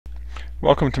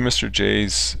Welcome to Mr.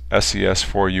 J's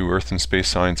SES4U Earth and Space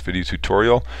Science video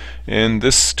tutorial. In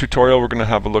this tutorial we're going to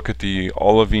have a look at the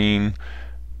olivine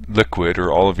liquid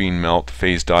or olivine melt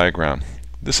phase diagram.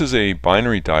 This is a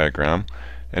binary diagram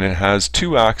and it has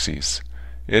two axes.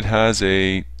 It has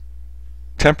a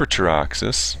temperature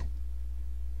axis,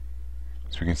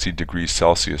 so we can see degrees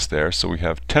Celsius there. So we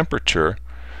have temperature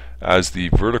as the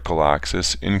vertical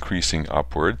axis increasing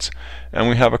upwards, and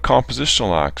we have a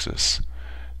compositional axis.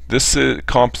 This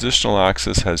compositional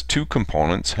axis has two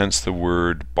components, hence the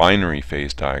word binary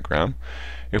phase diagram.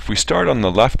 If we start on the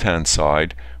left hand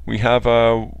side, we have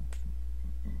a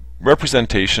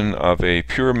representation of a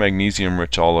pure magnesium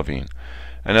rich olivine,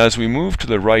 and as we move to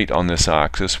the right on this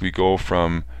axis we go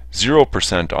from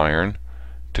 0% iron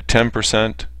to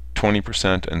 10%,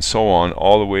 20% and so on,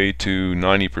 all the way to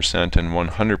 90% and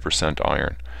 100%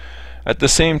 iron. At the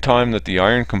same time that the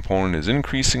iron component is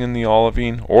increasing in the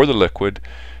olivine or the liquid,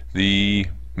 the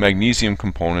magnesium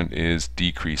component is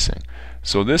decreasing.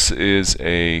 So this is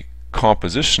a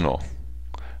compositional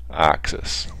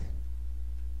axis.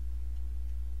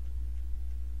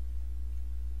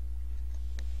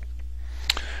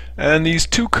 And these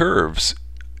two curves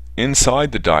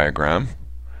inside the diagram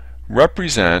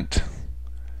represent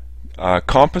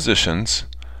compositions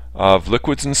of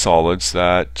liquids and solids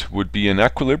that would be in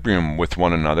equilibrium with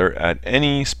one another at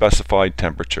any specified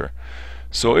temperature.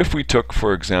 So if we took,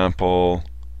 for example,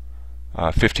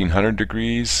 1500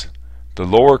 degrees, the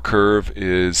lower curve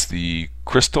is the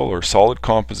crystal or solid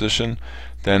composition.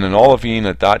 Then an olivine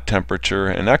at that temperature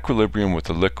in equilibrium with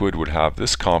the liquid would have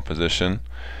this composition,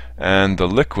 and the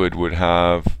liquid would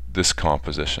have this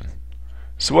composition.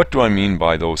 So what do I mean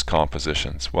by those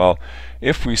compositions? Well,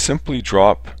 if we simply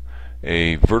drop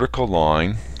a vertical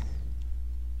line,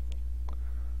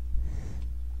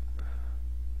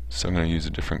 so I'm going to use a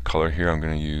different color here. I'm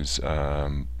going to use, why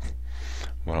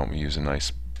don't we use a nice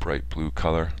bright blue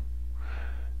color.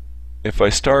 If I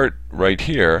start right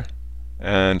here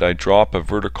and I drop a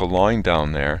vertical line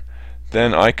down there,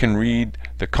 then I can read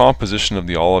the composition of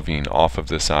the olivine off of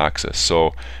this axis.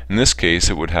 So in this case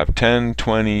it would have 10,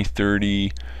 20,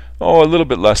 30, a little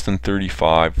bit less than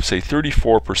 35, say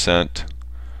 34%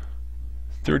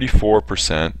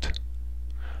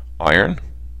 iron,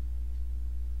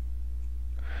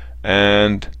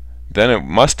 and then it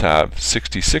must have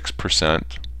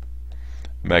 66%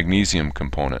 magnesium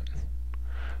component.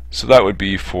 So that would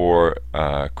be for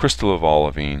a crystal of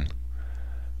olivine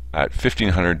at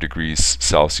 1500 degrees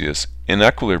Celsius in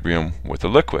equilibrium with a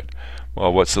liquid.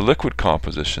 Well, what's the liquid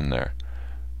composition there?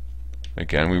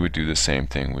 Again, we would do the same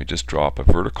thing. We just drop a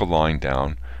vertical line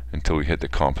down until we hit the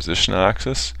composition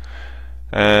axis,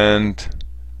 and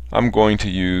I'm going to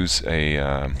use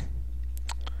a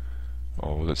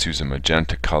let's use a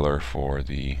magenta color for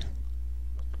the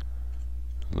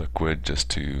liquid just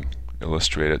to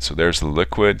illustrate it. So there's the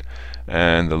liquid,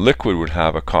 and the liquid would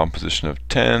have a composition of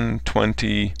 10,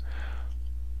 20,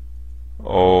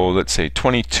 let's say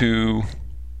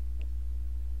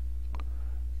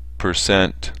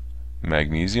 22%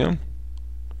 magnesium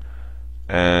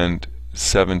and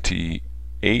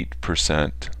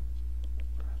 78%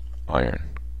 iron.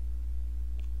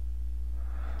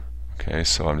 Okay,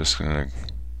 so I'm just going to,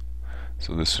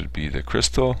 so this would be the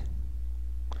crystal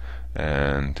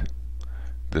and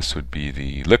this would be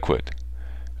the liquid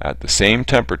at the same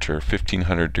temperature,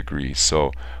 1500 degrees.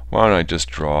 So why don't I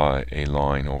just draw a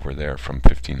line over there from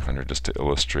 1500 just to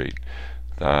illustrate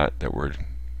that we're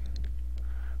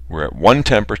at one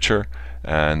temperature,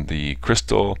 and the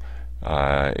crystal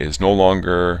is no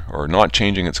longer or not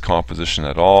changing its composition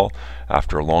at all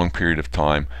after a long period of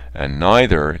time, and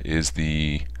neither is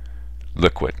the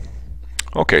liquid.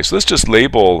 Okay, so let's just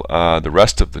label the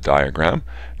rest of the diagram.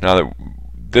 Now that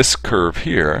this curve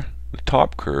here, the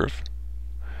top curve,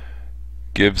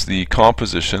 gives the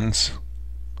compositions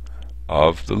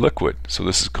of the liquid. So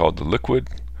this is called the liquid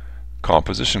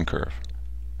composition curve.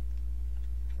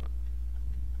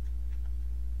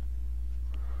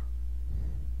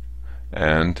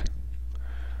 And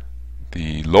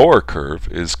the lower curve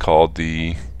is called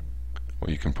the,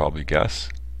 well, you can probably guess,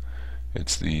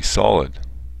 it's the solid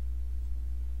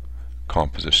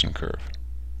composition curve.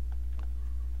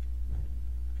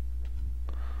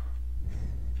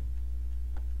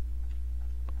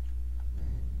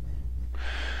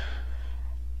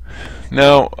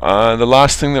 Now, the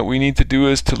last thing that we need to do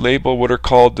is to label what are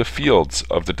called the fields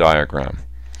of the diagram.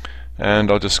 And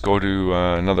I'll just go to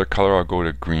another color. I'll go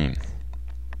to green.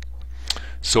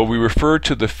 So we refer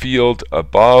to the field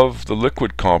above the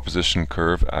liquid composition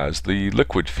curve as the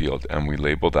liquid field, and we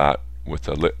label that with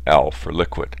a L for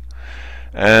liquid.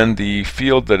 And the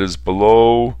field that is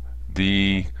below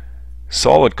the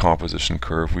solid composition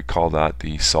curve, we call that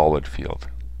the solid field.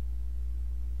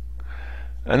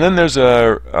 And then there's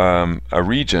a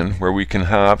region where we can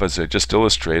have, as I just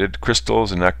illustrated,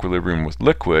 crystals in equilibrium with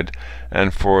liquid,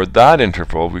 and for that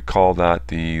interval we call that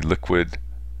the liquid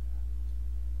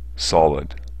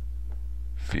solid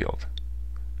field.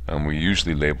 And we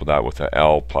usually label that with a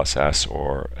L plus S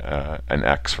or an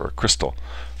X for crystal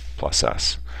plus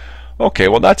S. Okay,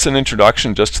 well that's an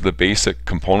introduction just to the basic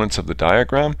components of the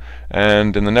diagram,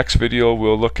 and in the next video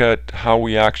we'll look at how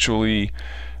we actually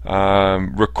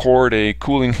record a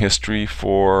cooling history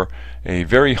for a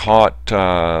very hot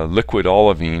liquid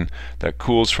olivine that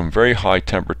cools from very high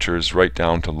temperatures right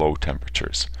down to low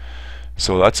temperatures.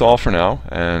 So that's all for now,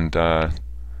 and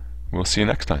we'll see you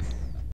next time.